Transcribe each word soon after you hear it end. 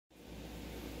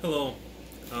Hello.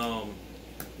 Um,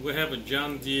 we have a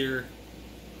John Deere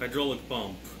hydraulic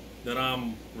pump that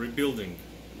I'm rebuilding,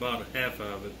 about half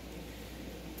of it.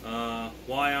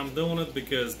 Why I'm doing it?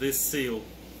 Because this seal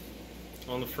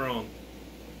on the front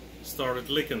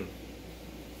started leaking.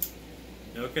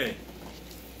 Okay,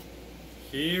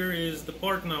 here is the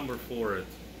part number for it,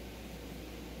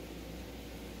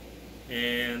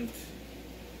 and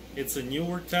it's a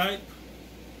newer type.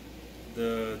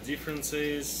 The difference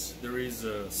is there is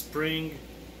a spring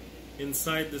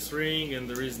inside this ring and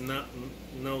there is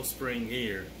no spring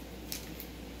here,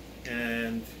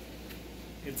 and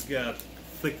it's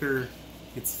thicker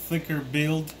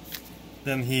build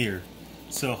than here,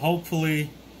 so hopefully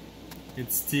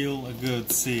it's still a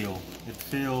good seal. It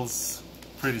feels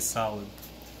pretty solid,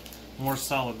 more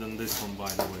solid than this one, by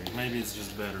the way. Maybe it's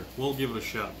just better. We'll give it a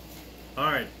shot.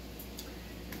 Alright,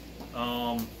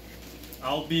 I'm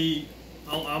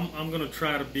gonna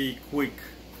try to be quick.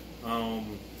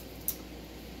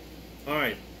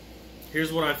 Alright,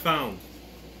 here's what I found.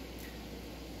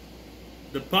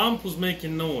 The pump was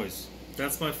making noise.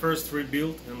 That's my first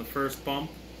rebuild and the first pump.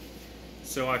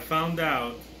 So I found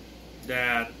out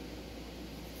that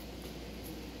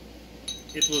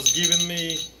it was giving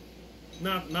me,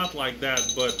 not like that,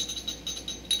 but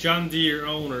John Deere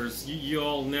owners, you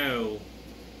all know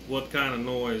what kind of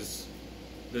noise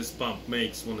this pump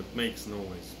makes when it makes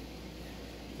noise.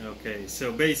 Okay,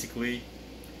 so basically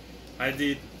I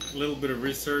did a little bit of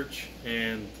research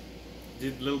on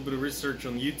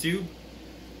YouTube.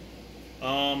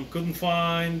 Couldn't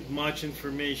find much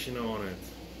information on it,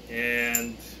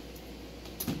 and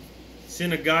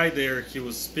seen a guy there. He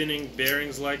was spinning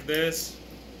bearings like this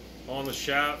on the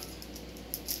shaft.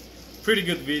 Pretty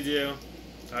good video.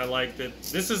 I liked it.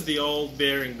 This is the old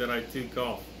bearing that I took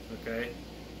off, okay,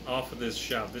 off of this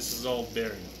shaft. This is old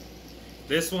bearing.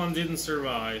 This one didn't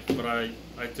survive, but I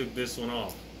took this one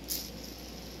off.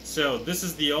 So this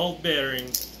is the old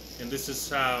bearing, and this is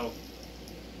how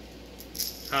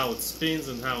it spins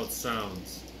and how it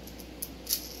sounds.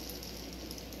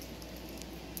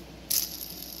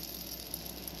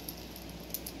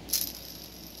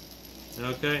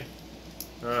 Okay,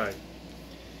 alright.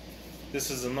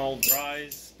 This is an old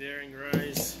bearing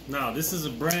rise. Now this is a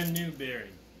brand new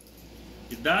bearing.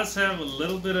 It does have a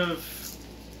little bit of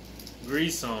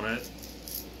grease on it,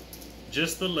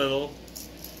 just a little,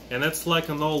 and it's like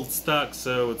an old stock,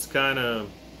 so it's kind of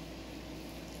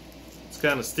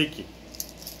sticky.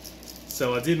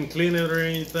 So I didn't clean it or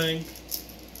anything,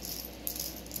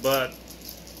 but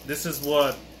this is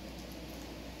what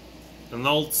an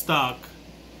old stock.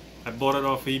 I bought it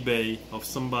off eBay of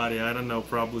somebody, I don't know,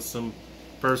 probably some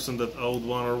person that owed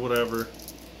one or whatever.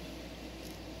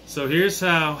 So here's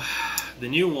how the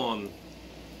new one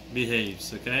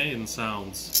behaves, okay, and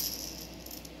sounds.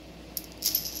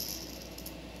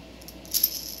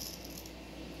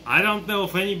 I don't know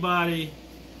if anybody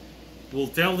will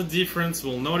tell the difference,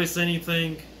 will notice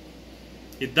anything.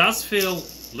 It does feel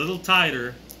a little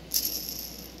tighter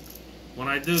when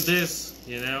I do this,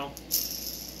 you know.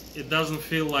 It doesn't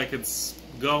feel like it's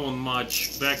going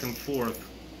much back and forth,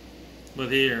 but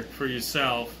here, for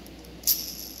yourself.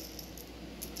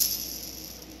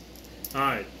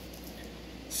 Alright,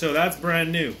 so that's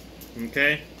brand new,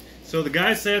 okay? So the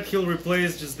guy said he'll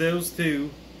replace just those two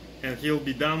and he'll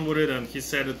be done with it, and he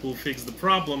said it will fix the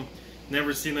problem.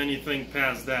 Never seen anything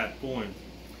past that point,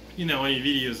 you know, any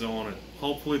videos on it.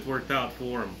 Hopefully it worked out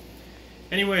for him.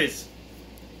 Anyways,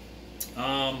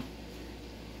 I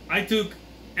took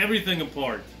everything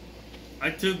apart.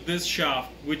 I took this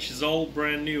shaft, which is all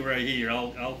brand new right here.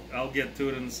 I'll get to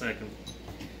it in a second.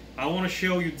 I want to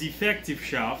show you defective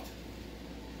shaft.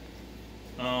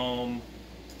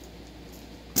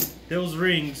 Those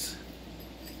rings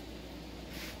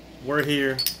were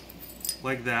here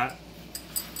like that,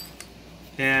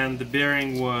 and the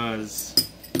bearing was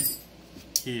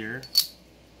here,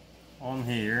 on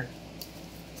here,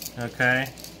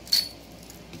 okay.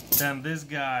 Then this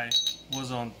guy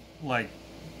was on, like,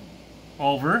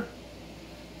 over,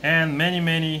 and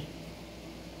many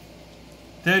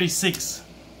 36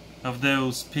 of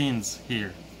those pins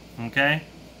here, okay.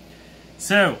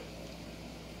 So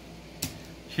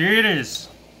here it is.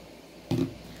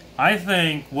 I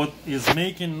think what is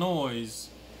making noise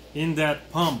in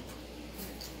that pump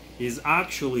is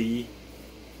actually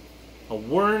a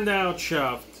worn out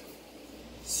shaft.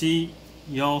 See,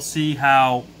 y'all see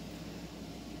how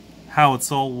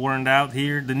it's all worn out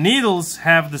here? The needles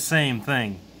have the same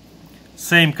thing,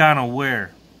 same kind of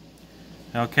wear.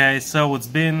 Okay, so it's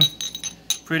been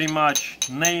pretty much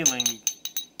nailing.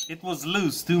 It was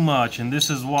loose too much, and this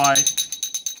is why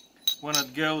when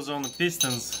it goes on the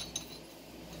pistons,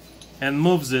 and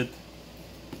moves it,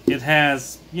 it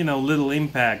has, you know, little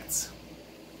impacts.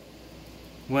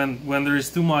 When there is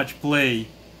too much play,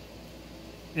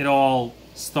 it all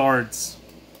starts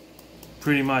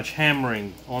pretty much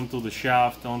hammering onto the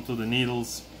shaft, onto the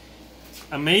needles.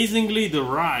 Amazingly, the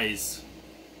rise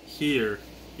here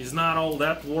is not all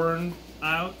that worn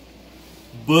out,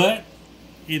 but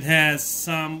it has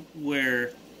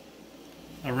somewhere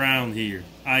around here.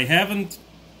 I haven't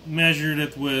measured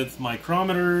it with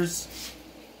micrometers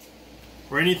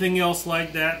or anything else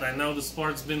like that. I know this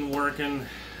part's been working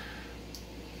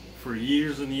for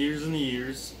years and years and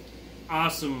years.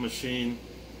 Awesome machine,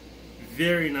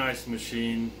 very nice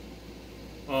machine.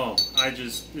 Oh,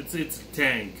 it's a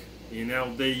tank. You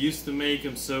know, they used to make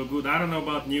them so good. I don't know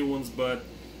about new ones, but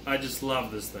I just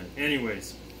love this thing.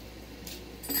 Anyways,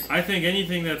 I think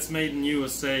anything that's made in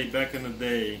USA back in the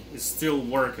day is still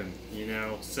working, you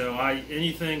know. So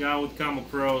anything I would come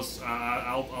across,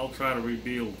 I'll try to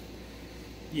rebuild.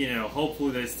 You know,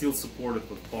 hopefully they still support it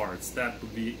with parts. That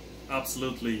would be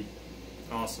absolutely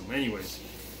awesome. Anyways,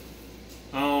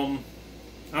 all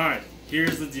right,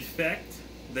 here's the defect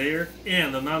there,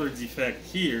 and another defect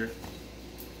here.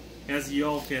 As you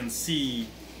all can see,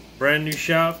 brand new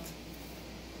shaft,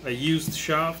 a used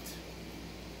shaft.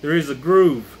 There is a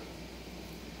groove.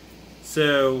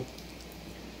 So,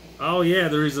 oh yeah,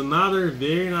 there is another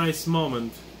very nice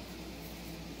moment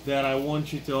that I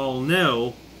want you to all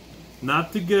know.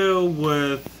 Not to go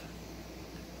with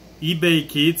eBay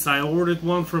kits. I ordered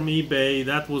one from eBay.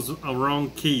 That was a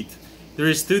wrong kit. There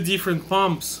is two different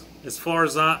pumps, as far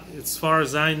as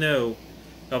I know,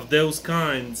 of those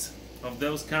kinds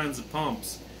of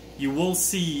pumps. You will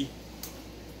see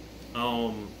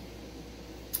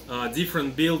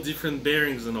different build, different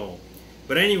bearings and all.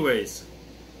 But anyways,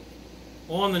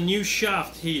 on the new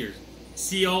shaft here,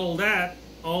 see all that,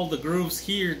 all the grooves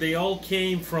here, they all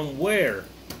came from where?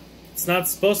 It's not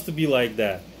supposed to be like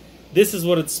that. This is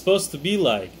what it's supposed to be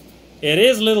like. It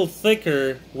is a little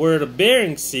thicker where the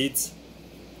bearing sits,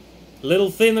 a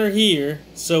little thinner here,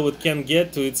 so it can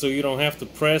get to it, so you don't have to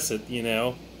press it, you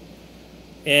know.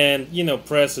 And, you know,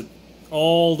 press it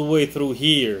all the way through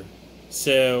here.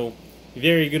 So,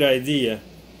 very good idea.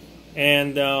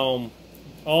 And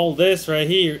all this right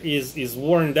here is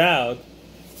worn out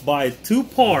by two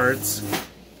parts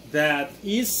that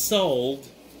is sold,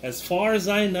 as far as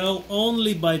I know,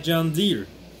 only by John Deere.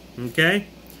 Okay?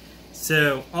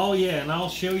 So, oh yeah, and I'll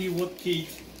show you what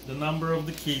kit, the number of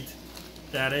the kit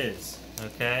that is.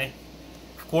 Okay?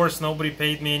 Of course, nobody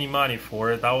paid me any money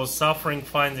for it. I was suffering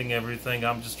finding everything.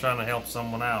 I'm just trying to help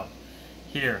someone out.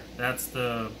 Here, that's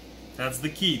the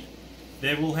kit.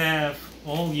 They will have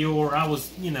all your, I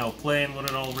was, you know, playing with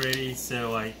it already,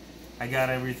 so I got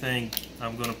everything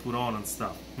I'm gonna put on and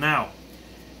stuff. Now,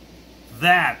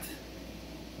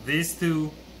 these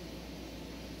two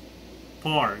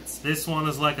parts, this one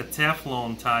is like a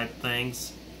Teflon type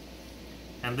things,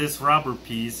 and this rubber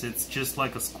piece, it's just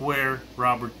like a square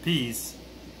rubber piece.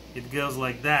 It goes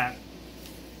like that,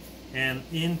 and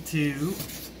into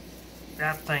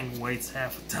that thing weighs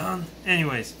half a ton.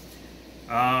 Anyways,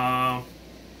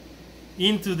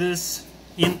 into this,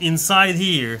 inside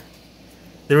here,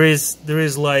 there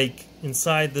is like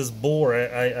inside this bore,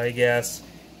 I guess,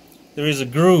 there is a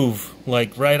groove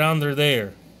like right under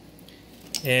there,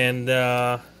 and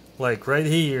like right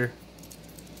here,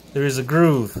 there is a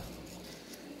groove.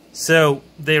 So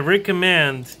they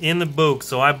recommend in the book,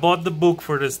 so I bought the book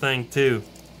for this thing too,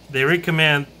 they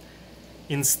recommend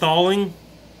installing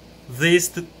these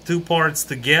two parts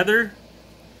together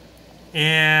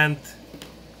and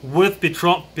with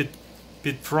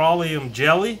petroleum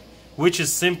jelly, which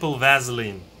is simple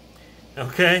Vaseline.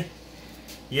 Okay?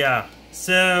 Yeah,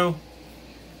 so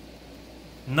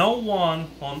no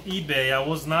one on eBay, I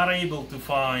was not able to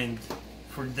find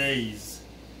for days.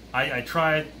 I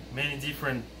tried many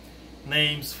different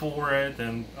names for it,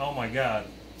 and oh my god,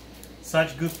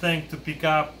 such good thing to pick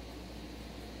up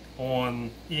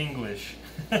on English.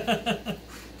 To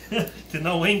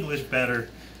know English better,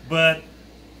 but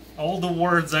all the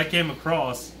words I came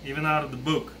across, even out of the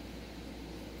book,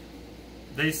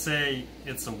 they say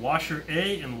it's a washer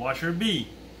A and washer B,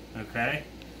 okay,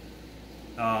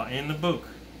 in the book,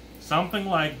 something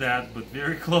like that, but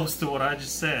very close to what I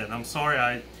just said. I'm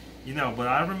sorry, but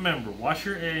I remember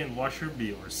washer A and washer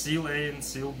B, or seal A and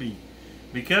seal B.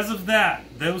 Because of that,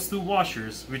 those two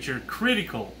washers, which are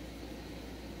critical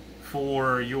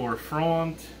for your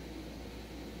front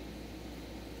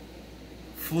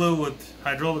fluid,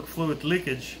 hydraulic fluid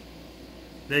leakage,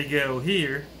 they go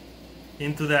here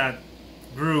into that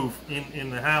groove in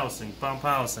the housing, pump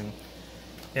housing,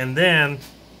 and then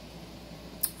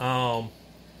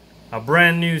a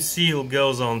brand new seal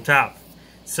goes on top.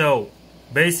 So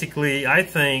basically, I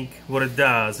think what it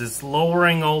does is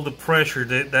lowering all the pressure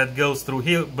that goes through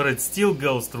here, but it still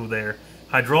goes through there,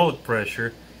 hydraulic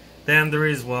pressure. Then there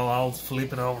is, well, I'll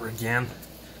flip it over again.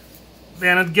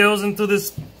 Then it goes into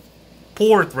this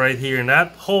port right here, in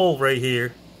that hole right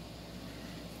here.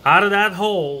 Out of that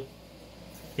hole,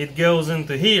 it goes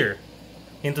into here,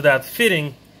 into that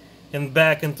fitting, and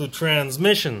back into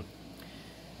transmission.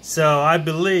 So I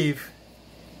believe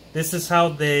this is how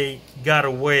they got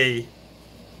away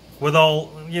with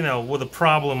all, you know, with the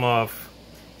problem of,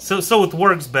 so it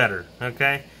works better,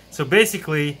 okay? So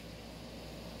basically,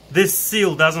 this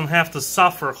seal doesn't have to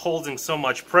suffer holding so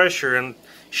much pressure, and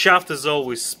shaft is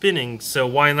always spinning, so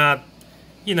why not,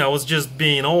 you know, it's just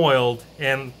being oiled,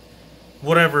 and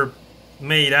whatever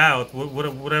made out,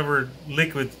 whatever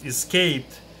liquid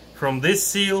escaped from this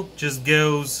seal just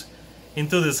goes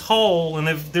into this hole, and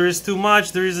if there is too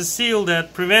much, there is a seal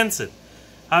that prevents it.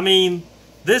 I mean,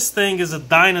 this thing is a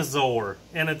dinosaur,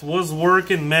 and it was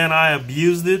working. Man, I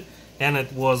abused it, and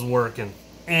it was working.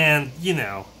 And, you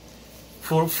know,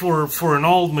 for an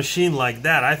old machine like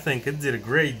that, I think it did a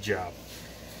great job.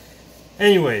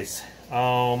 Anyways,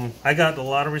 I got a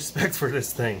lot of respect for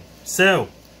this thing. So,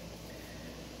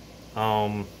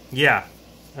 yeah,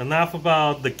 enough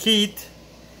about the kit.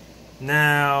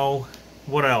 Now,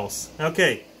 what else?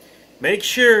 Okay, make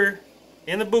sure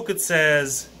in the book it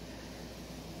says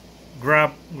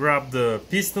grab the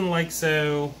piston like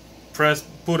so,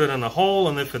 put it in a hole,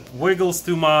 and if it wiggles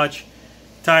too much,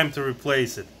 time to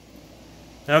replace it.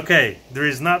 Okay, there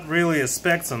is not really a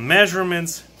specs on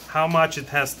measurements, how much it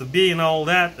has to be and all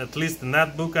that, at least in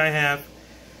that book I have.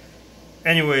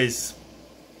 Anyways,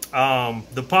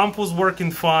 the pump was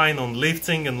working fine on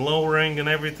lifting and lowering and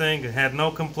everything. I had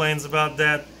no complaints about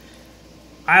that.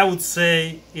 I would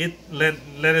say let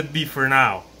it be for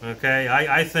now. Okay,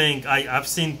 I think I've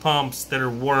seen pumps that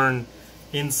are worn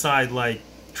inside like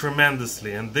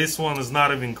tremendously, and this one is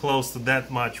not even close to that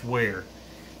much wear.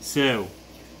 So,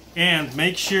 and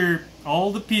make sure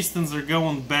all the pistons are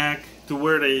going back to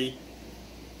where they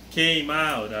came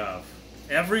out of.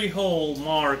 Every hole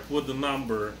marked with the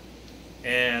number,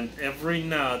 and every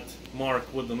nut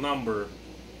marked with the number,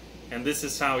 and this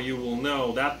is how you will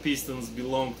know that pistons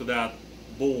belong to that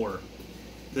bore,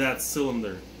 that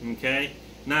cylinder. Okay,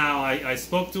 now I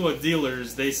spoke to a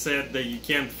dealers. They said that you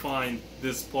can't find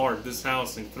this part, this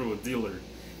housing, through a dealer,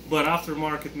 but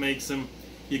aftermarket makes them.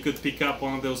 You could pick up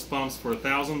one of those pumps for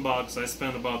 $1,000. I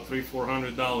spent about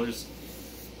 $300-400,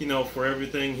 you know, for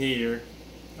everything here,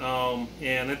 and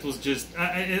it was just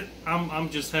I'm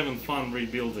just having fun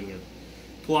rebuilding it,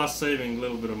 plus saving a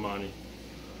little bit of money.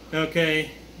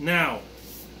 Okay, now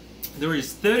there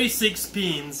is 36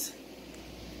 pins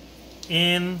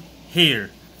in here.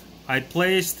 I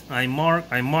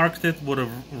marked it with a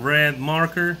red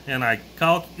marker, and I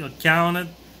counted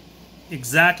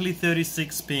exactly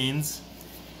 36 pins,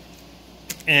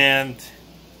 and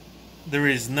there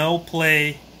is no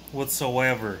play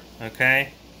whatsoever.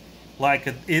 Okay, like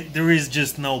there is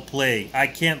just no play.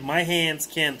 My hands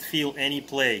can't feel any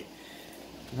play.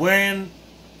 When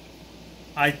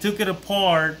I took it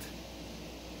apart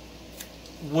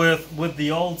with the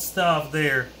old stuff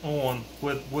there on,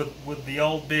 with the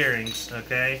old bearings,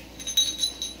 okay,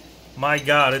 my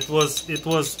God, it was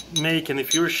making,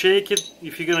 if you're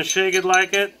gonna shake it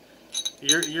like it,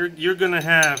 you're gonna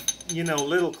have, you know,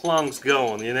 little clunks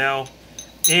going, you know.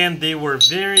 And they were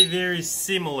very, very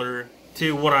similar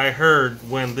to what I heard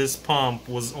when this pump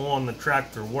was on the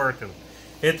tractor working.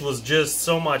 It was just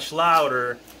so much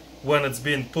louder when it's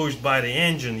being pushed by the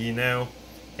engine, you know.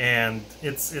 And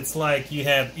it's like you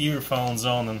had earphones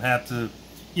on and had to,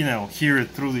 you know, hear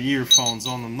it through the earphones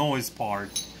on the noise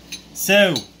part.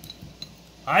 So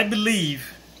I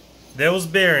believe those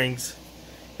bearings,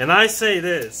 and I say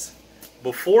this,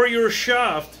 before your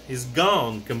shaft is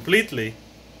gone completely,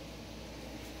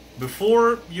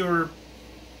 before your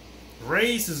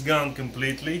race is gone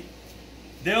completely,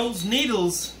 those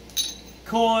needles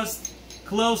cost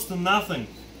close to nothing.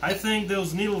 I think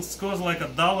those needles cost like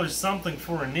 $1 something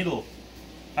for a needle.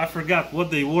 I forgot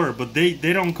what they were, but they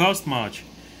don't cost much.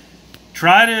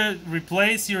 Try to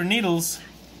replace your needles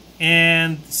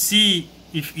and see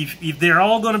if they're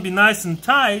all going to be nice and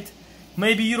tight.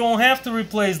 Maybe you don't have to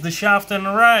replace the shaft and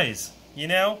the rise, you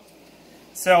know?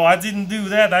 So I didn't do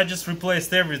that. I just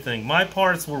replaced everything. My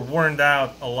parts were worn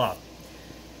out a lot.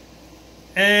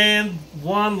 And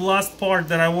one last part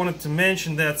that I wanted to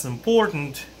mention that's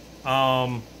important.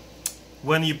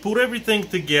 When you put everything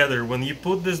together, when you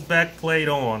put this back plate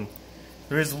on,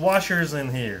 there's washers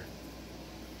in here.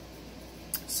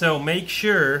 So make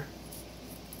sure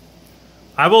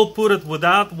I will put it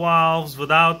without valves,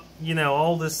 without, you know,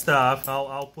 all this stuff.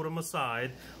 I'll put them aside.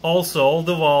 Also, all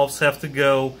the valves have to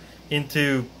go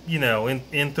into, you know,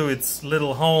 into its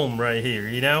little home right here,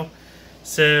 you know.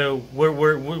 So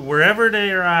wherever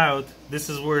they are out, this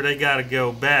is where they gotta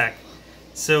go back,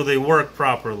 so they work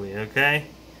properly. Okay.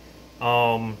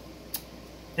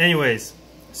 Anyways,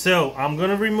 so I'm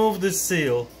gonna remove this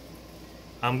seal.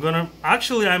 I'm gonna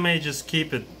actually, I may just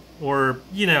keep it, or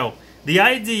you know, the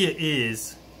idea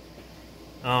is,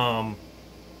 when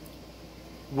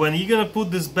you're gonna put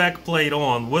this back plate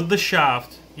on with the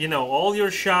shaft, you know, all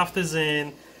your shaft is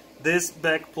in, this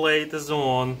back plate is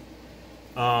on,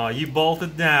 you bolt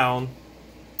it down,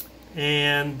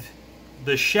 and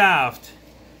the shaft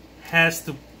has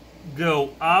to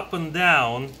go up and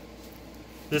down.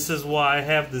 This is why I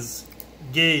have this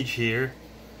gauge here.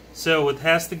 So it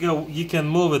has to go, you can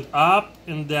move it up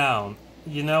and down,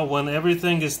 you know, when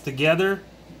everything is together,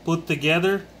 put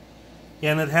together,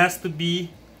 and it has to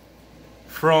be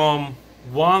from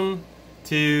 1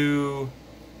 to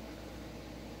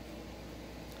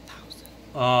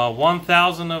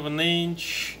 1,000 of an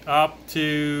inch up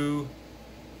to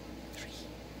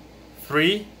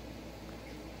 3.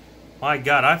 My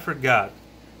God, I forgot.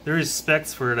 There is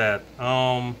specs for that.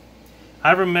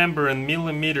 I remember in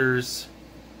millimeters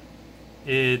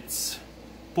it's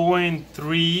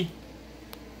 0.3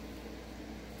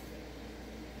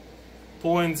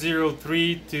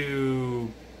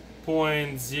 to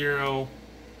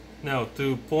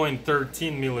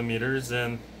 0.13 millimeters,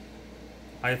 and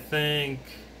I think,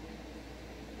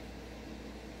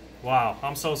 wow,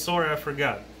 I'm so sorry, I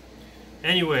forgot.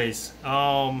 Anyways,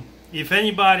 if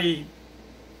anybody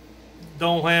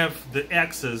don't have the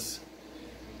access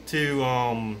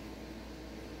to,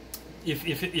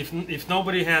 if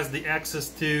nobody has the access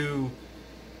to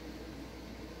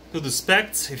the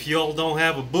specs, if you all don't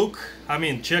have a book, I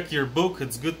mean, check your book.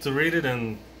 It's good to read it,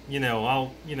 and you know,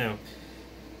 I'll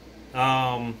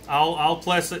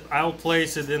place it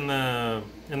in the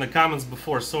comments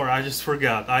before. Sorry, I just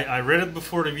forgot. I read it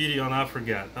before the video and I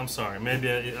forgot. I'm sorry.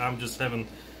 Maybe I'm just having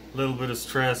a little bit of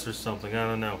stress or something. I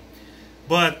don't know.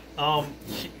 But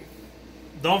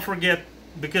don't forget,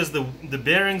 because the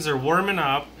bearings are warming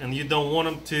up and you don't want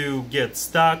them to get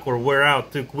stuck or wear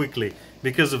out too quickly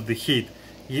because of the heat.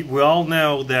 We all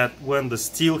know that when the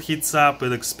steel heats up,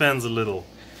 it expands a little,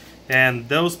 and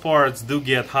those parts do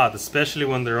get hot, especially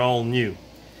when they're all new.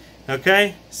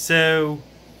 Okay, so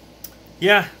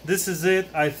yeah, this is it.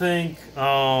 I think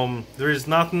there is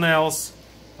nothing else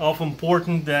of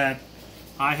important that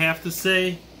I have to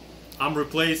say. I'm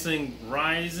replacing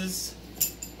rises,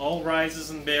 all rises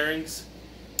and bearings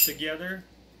together,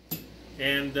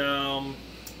 and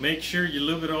make sure you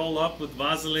lube it all up with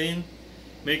Vaseline.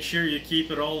 Make sure you keep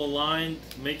it all aligned.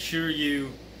 Make sure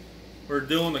you are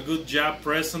doing a good job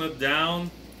pressing it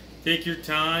down. Take your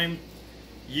time.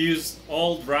 Use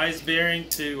old rise bearing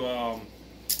to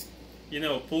you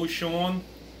know, push on.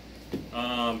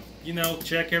 You know,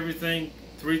 check everything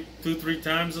 2-3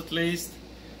 times at least.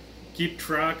 Keep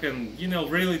track, and you know,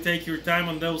 really take your time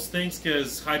on those things,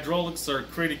 because hydraulics are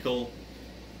critical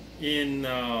in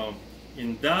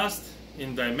dust,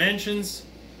 in dimensions,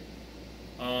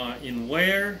 in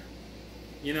wear.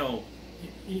 You know,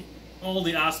 all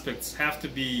the aspects have to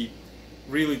be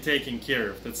really taken care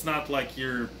of. It's not like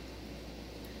you're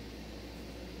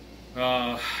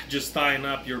just tying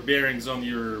up your bearings on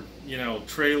your, you know,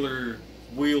 trailer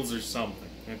wheels or something.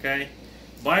 Okay.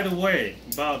 By the way,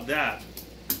 about that,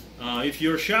 if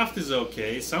your shaft is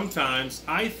okay, sometimes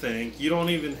I think you don't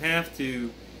even have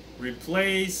to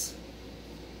replace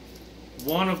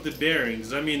one of the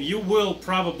bearings. I mean, you will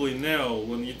probably know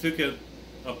when you took it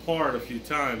apart a few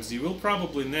times, you will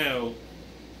probably know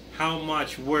how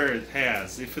much wear it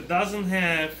has. If it doesn't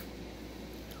have,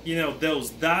 you know, those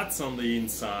dots on the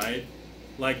inside,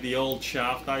 like the old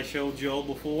shaft I showed you all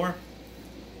before,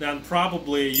 then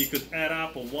probably you could add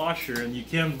up a washer, and you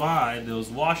can buy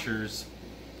those washers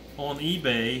on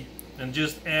eBay, and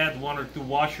just add 1 or 2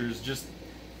 washers, just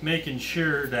making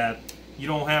sure that you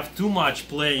don't have too much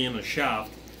play in the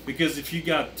shaft, because if you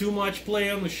got too much play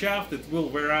on the shaft, it will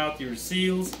wear out your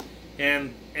seals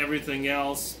and everything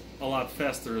else a lot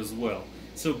faster as well.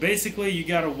 So basically, you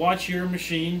got to watch your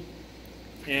machine,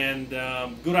 and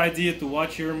good idea to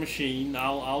watch your machine.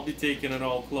 I'll be taking it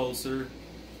all closer.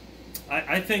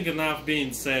 I think enough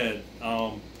being said.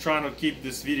 Trying to keep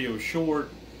this video short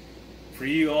for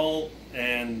you all,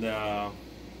 and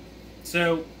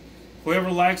so whoever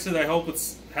likes it, I hope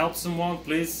it's helps someone.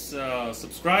 Please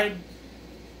subscribe,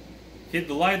 hit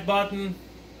the like button.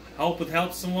 I hope it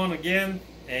helps someone again,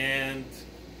 and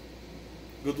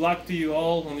Good luck to you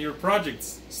all on your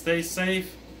projects. Stay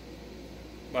safe.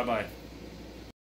 Bye bye.